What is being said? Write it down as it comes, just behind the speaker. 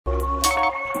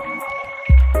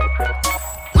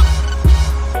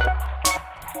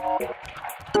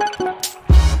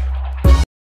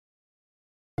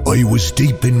I was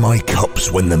deep in my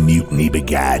cups when the mutiny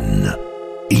began.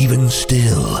 Even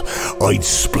still, I'd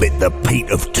split the pate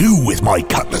of two with my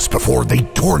cutlass before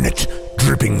they'd torn it,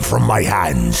 dripping from my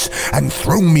hands, and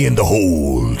thrown me in the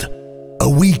hold. A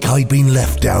week I'd been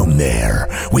left down there,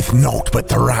 with naught but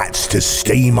the rats to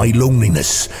stay my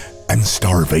loneliness and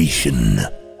starvation.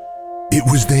 It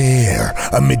was there,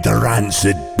 amid the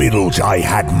rancid bilge, I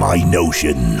had my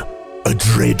notion. A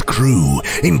dread crew,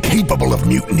 incapable of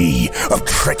mutiny, of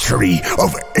treachery,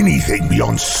 of anything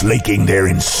beyond slaking their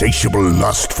insatiable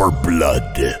lust for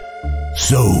blood.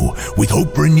 So, with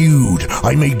hope renewed,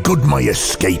 I made good my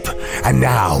escape, and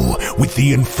now, with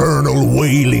the infernal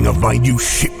wailing of my new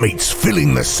shipmates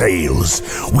filling the sails,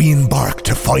 we embark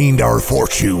to find our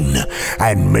fortune,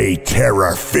 and may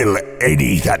terror fill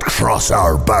any that cross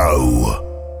our bow.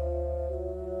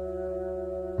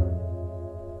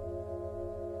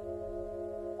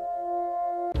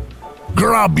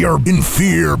 Grab your in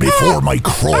fear before my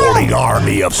crawling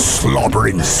army of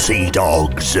slobbering sea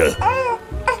dogs. Give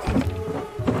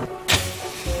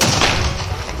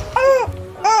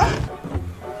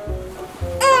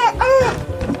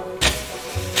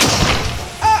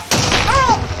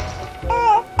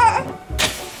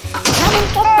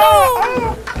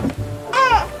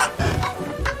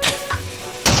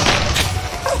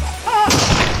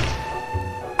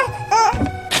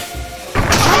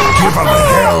 'em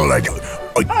hell,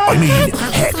 I mean,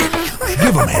 heck.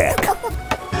 Give 'em heck.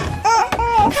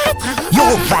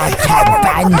 Your ragtag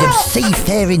band of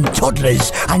seafaring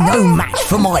toddlers are no match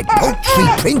for my paltry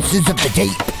princes of the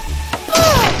deep.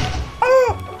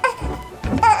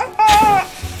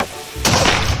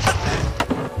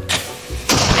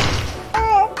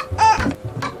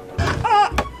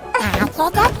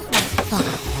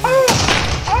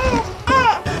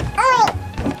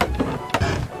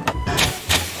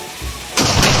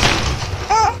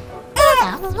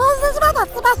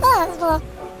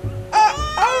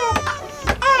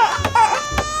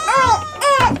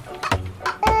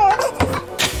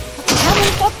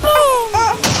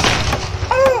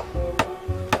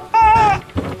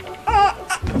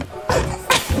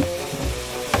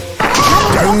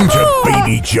 Down to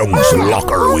Baby Jones'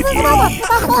 locker with ye.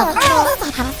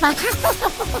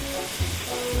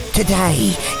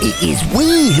 Today, it is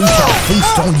we who shall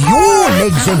feast on your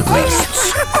legs and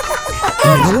breasts. In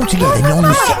an altogether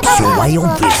non-sexual way,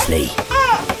 obviously.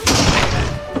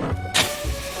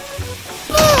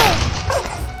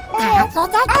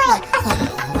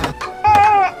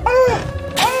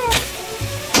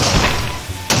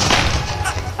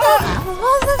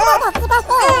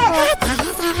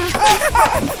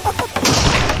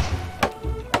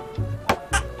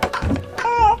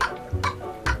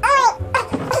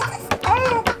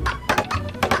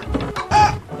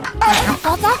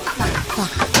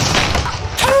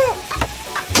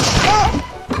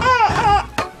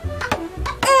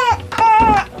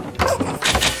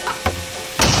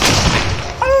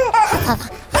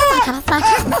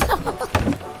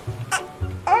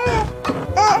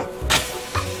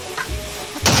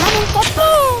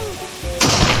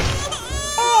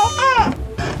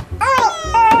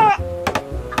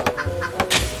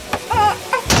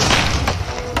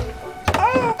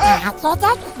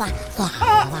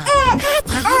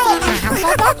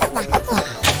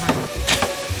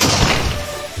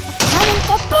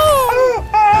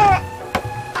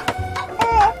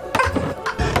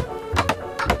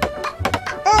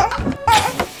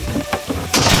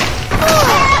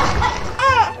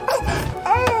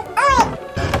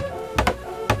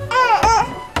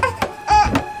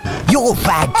 Your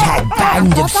ragtag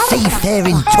band of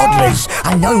seafaring toddlers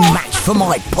are no match for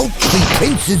my paltry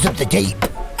princes of the deep.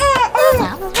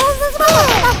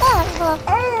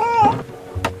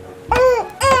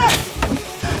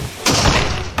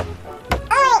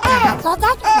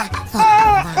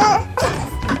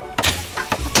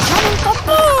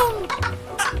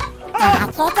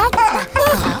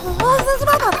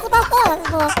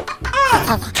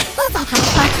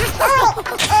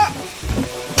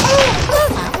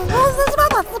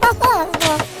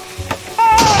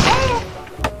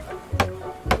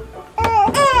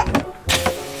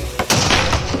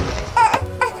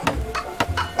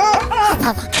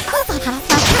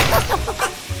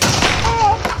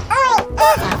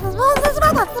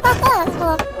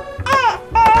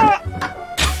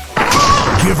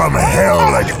 Give 'em hell,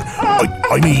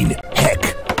 I mean,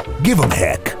 heck. Give 'em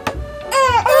heck.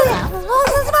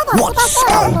 What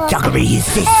skullduggery is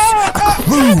this? A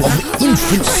crew of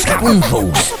infant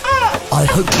scoundrels. I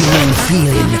hope you're all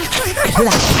feeling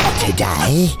clucky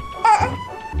today.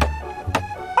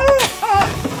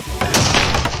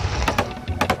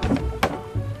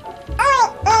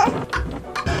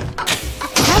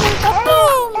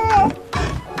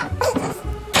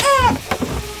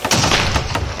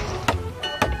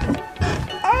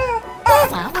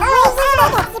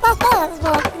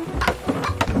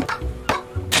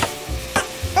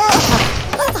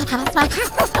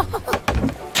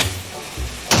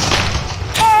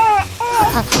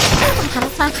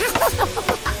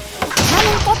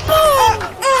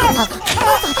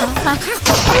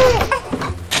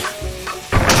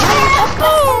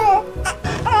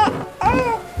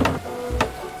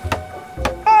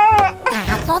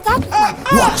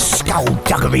 What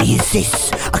skullduggery is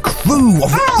this? A crew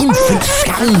of infant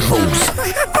scoundrels.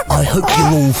 I hope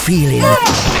you're all feeling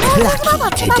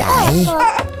plucky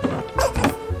today.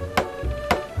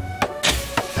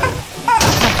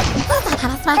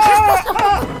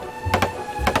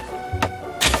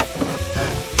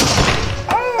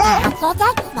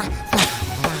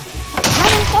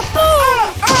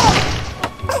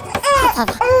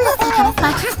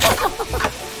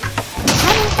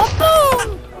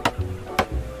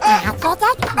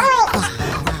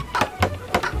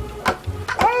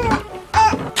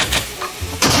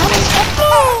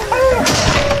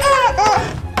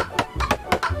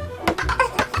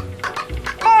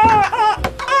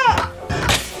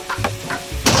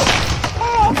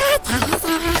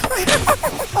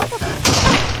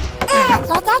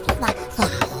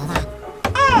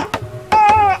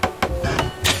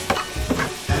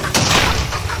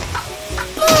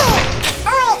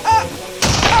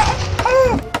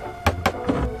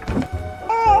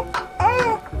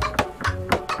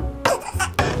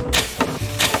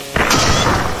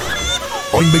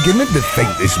 I'm beginning to think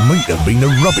this might have been a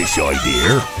rubbish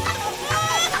idea.